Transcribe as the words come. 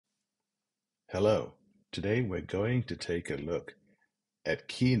Hello, today we're going to take a look at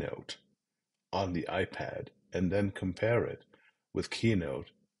Keynote on the iPad and then compare it with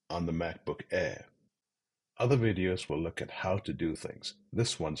Keynote on the MacBook Air. Other videos will look at how to do things.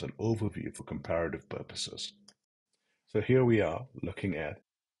 This one's an overview for comparative purposes. So here we are looking at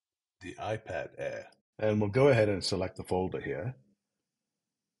the iPad Air. And we'll go ahead and select the folder here.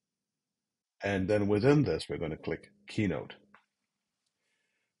 And then within this, we're going to click Keynote.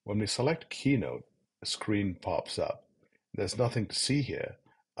 When we select Keynote, a screen pops up. There's nothing to see here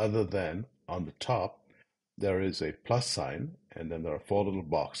other than on the top there is a plus sign and then there are four little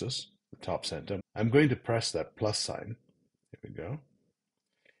boxes, the top center. I'm going to press that plus sign. Here we go.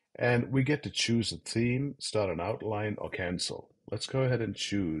 And we get to choose a theme, start an outline, or cancel. Let's go ahead and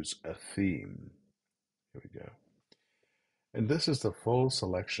choose a theme. Here we go. And this is the full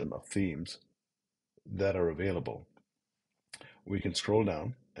selection of themes that are available. We can scroll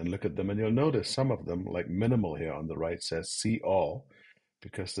down and look at them, and you'll notice some of them, like minimal here on the right, says see all,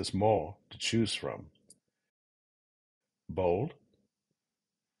 because there's more to choose from. Bold,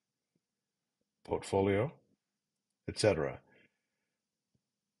 portfolio, etc.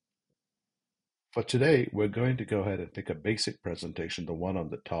 For today, we're going to go ahead and pick a basic presentation, the one on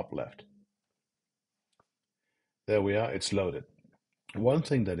the top left. There we are, it's loaded. One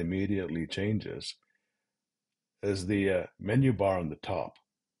thing that immediately changes is the menu bar on the top.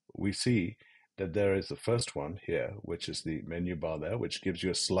 We see that there is the first one here, which is the menu bar there, which gives you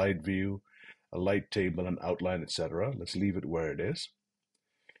a slide view, a light table, an outline, etc. Let's leave it where it is.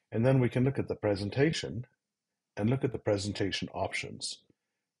 And then we can look at the presentation and look at the presentation options.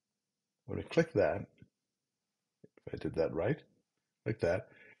 When we click that, if I did that right, like that,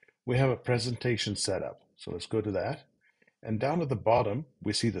 we have a presentation setup. So let's go to that. And down at the bottom,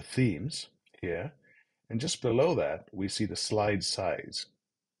 we see the themes here. And just below that, we see the slide size.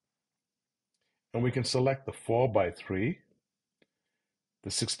 And we can select the 4x3, the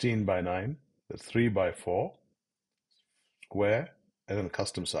 16x9, the 3x4, square, and then a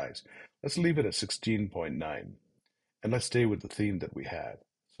custom size. Let's leave it at 16.9. And let's stay with the theme that we had.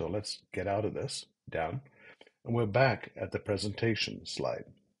 So let's get out of this, down, and we're back at the presentation slide.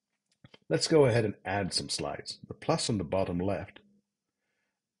 Let's go ahead and add some slides. The plus on the bottom left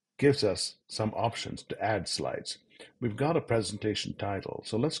gives us some options to add slides. We've got a presentation title,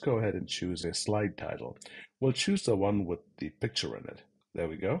 so let's go ahead and choose a slide title. We'll choose the one with the picture in it. There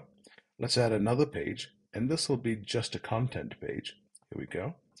we go. Let's add another page, and this will be just a content page. Here we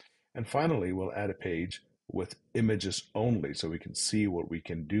go. And finally, we'll add a page with images only so we can see what we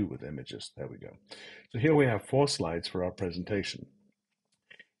can do with images. There we go. So here we have 4 slides for our presentation.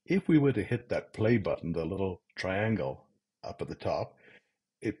 If we were to hit that play button, the little triangle up at the top,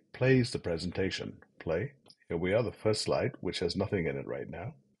 it plays the presentation. Play. Here we are, the first slide, which has nothing in it right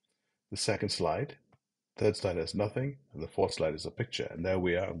now. The second slide, third slide has nothing, and the fourth slide is a picture. And there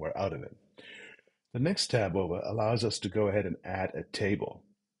we are, and we're out of it. The next tab over allows us to go ahead and add a table.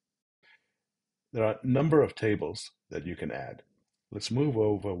 There are a number of tables that you can add. Let's move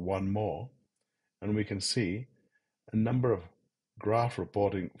over one more, and we can see a number of graph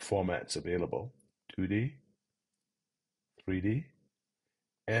reporting formats available: 2D, 3D,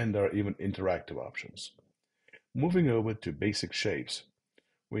 and there are even interactive options. Moving over to basic shapes,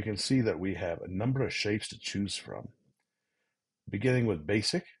 we can see that we have a number of shapes to choose from. Beginning with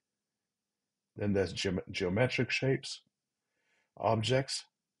basic, then there's geometric shapes, objects,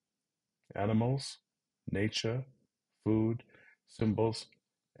 animals, nature, food, symbols,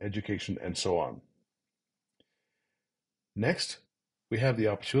 education, and so on. Next, we have the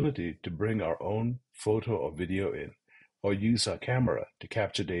opportunity to bring our own photo or video in, or use our camera to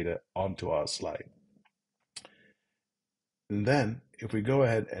capture data onto our slide. And then, if we go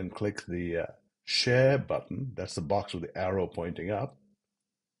ahead and click the Share button, that's the box with the arrow pointing up,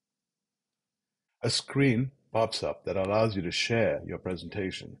 a screen pops up that allows you to share your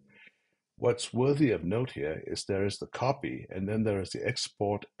presentation. What's worthy of note here is there is the copy, and then there is the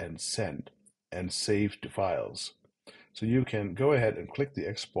export and send, and save to files. So you can go ahead and click the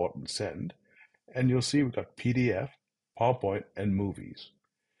export and send, and you'll see we've got PDF, PowerPoint, and movies.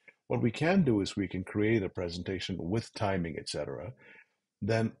 What we can do is we can create a presentation with timing, etc.,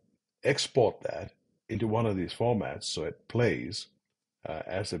 then export that into one of these formats so it plays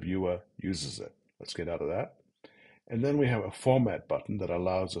as the viewer uses it. Let's get out of that. And then we have a format button that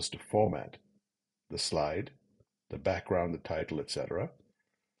allows us to format the slide, the background, the title, etc.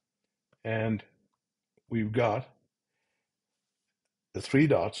 And we've got the 3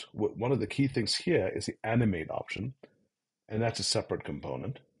 dots. One of the key things here is the animate option, and that's a separate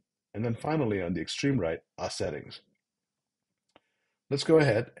component. And then finally, on the extreme right, are settings. Let's go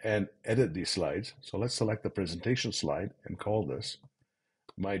ahead and edit these slides. So let's select the presentation slide and call this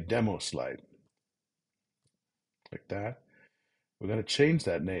my demo slide. Like that. We're going to change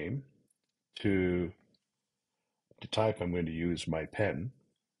that name to type. I'm going to use my pen.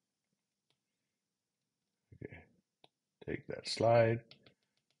 Okay. Take that slide,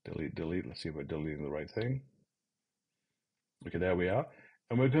 delete, delete. Let's see if we're deleting the right thing. Okay, there we are.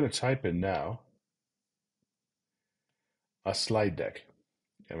 And we're going to type in now a slide deck.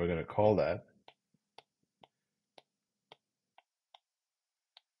 And we're going to call that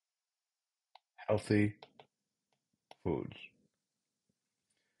healthy foods.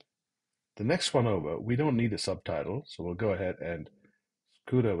 The next one over, we don't need a subtitle, so we'll go ahead and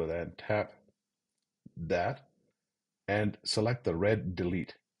scoot over there and tap that and select the red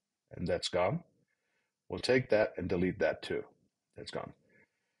delete, and that's gone. We'll take that and delete that too. That's gone.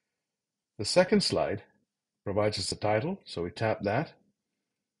 The second slide provides us the title, so we tap that,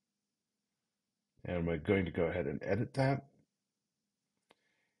 and we're going to go ahead and edit that,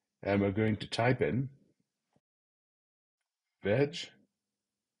 and we're going to type in veg,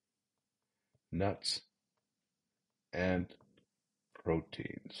 nuts, and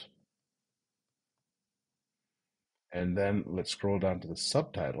proteins. And then let's scroll down to the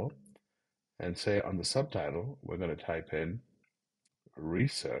subtitle and say on the subtitle, we're going to type in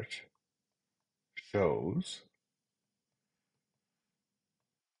research shows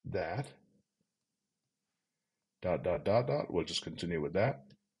that dot, dot, dot, dot. We'll just continue with that.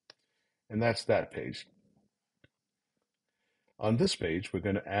 And that's that page. On this page, we're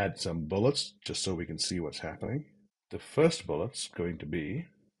going to add some bullets just so we can see what's happening. The first bullet's going to be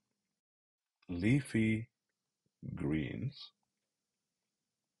leafy greens.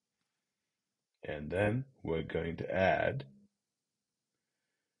 And then we're going to add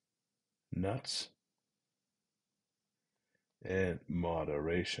nuts in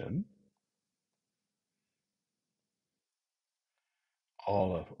moderation,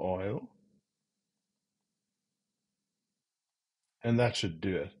 olive oil, and that should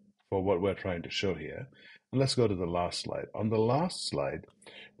do it for what we're trying to show here. And let's go to the last slide. On the last slide,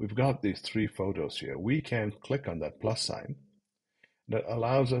 we've got these three photos here. We can click on that plus sign that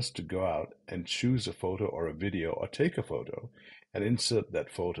allows us to go out and choose a photo or a video or take a photo and insert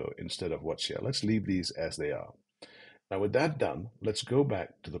that photo instead of what's here. Let's leave these as they are. Now with that done, let's go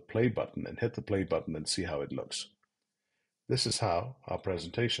back to the play button and hit the play button and see how it looks. This is how our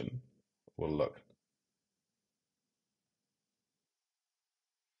presentation will look.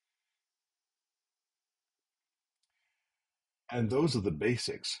 And those are the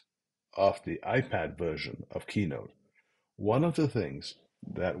basics of the iPad version of Keynote. One of the things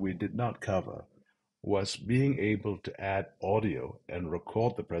that we did not cover was being able to add audio and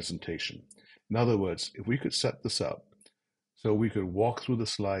record the presentation. In other words, if we could set this up so we could walk through the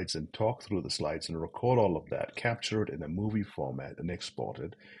slides and talk through the slides and record all of that, capture it in a movie format and export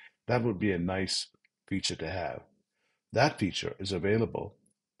it, that would be a nice feature to have. That feature is available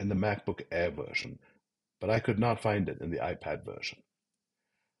in the MacBook Air version, but I could not find it in the iPad version.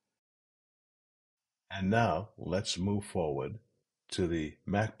 And now let's move forward to the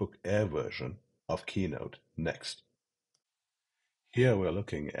MacBook Air version of Keynote next. Here we're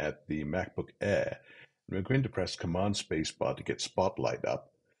looking at the MacBook Air, and we're going to press Command Spacebar to get Spotlight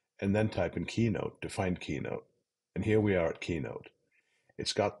up, and then type in Keynote to find Keynote. And here we are at Keynote.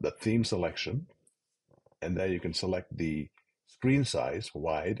 It's got the theme selection, and there you can select the screen size,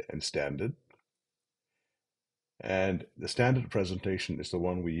 wide and standard. And the standard presentation is the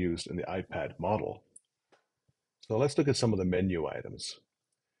one we used in the iPad model. So let's look at some of the menu items.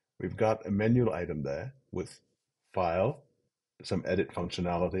 We've got a menu item there with File, some edit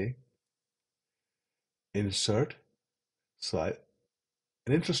functionality, Insert, Slide,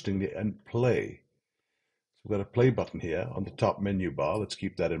 and interestingly, and Play. So we've got a Play button here on the top menu bar. Let's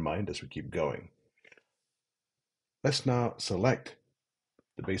keep that in mind as we keep going. Let's now select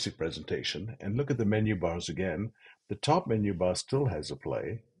the basic presentation and look at the menu bars again. The top menu bar still has a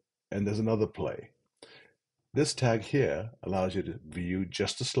Play, and there's another Play. This tag here allows you to view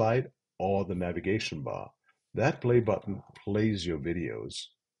just the slide or the navigation bar. That play button plays your videos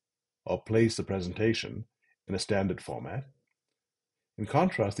or plays the presentation in a standard format. In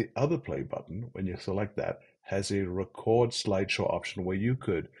contrast, the other play button, when you select that, has a record slideshow option where you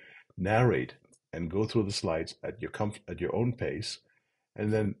could narrate and go through the slides at your own pace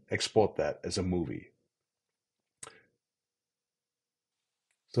and then export that as a movie.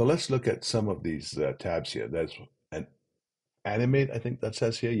 So let's look at some of these tabs here. There's an animate, I think that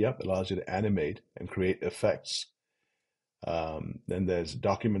says here. Yep, allows you to animate and create effects. Then there's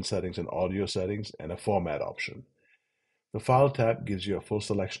document settings and audio settings and a format option. The File tab gives you a full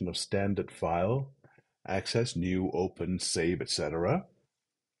selection of standard file access, new, open, save, etc.,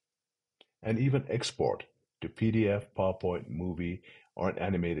 and even export to PDF, PowerPoint, movie, or an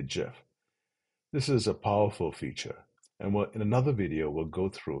animated GIF. This is a powerful feature, and in another video we'll go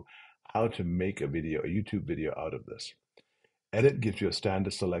through how to make a YouTube video out of this. Edit gives you a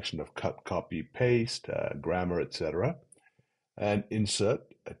standard selection of cut, copy, paste, grammar, etc. And insert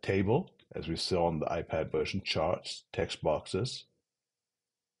a table, as we saw on the iPad version, charts, text boxes,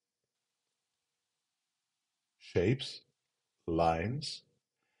 shapes, lines,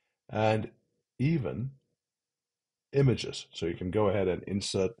 and even images. So you can go ahead and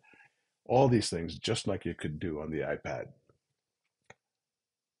insert all these things just like you could do on the iPad.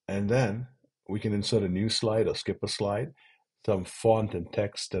 And then we can insert a new slide or skip a slide, some font and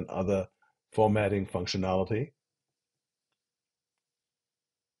text and other formatting functionality.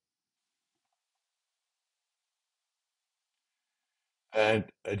 And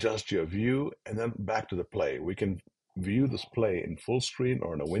adjust your view, and then back to the play. We can view this play in full screen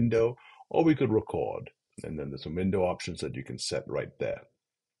or in a window, or we could record. And then there's some window options that you can set right there.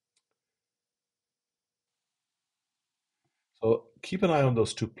 So keep an eye on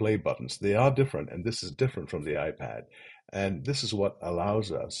those two play buttons. They are different, and this is different from the iPad. And this is what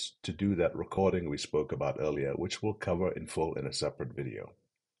allows us to do that recording we spoke about earlier, which we'll cover in full in a separate video.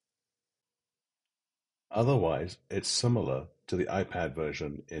 Otherwise, it's similar to the iPad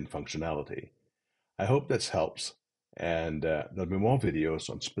version in functionality. I hope this helps, and there'll be more videos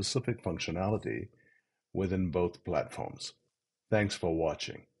on specific functionality within both platforms. Thanks for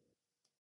watching.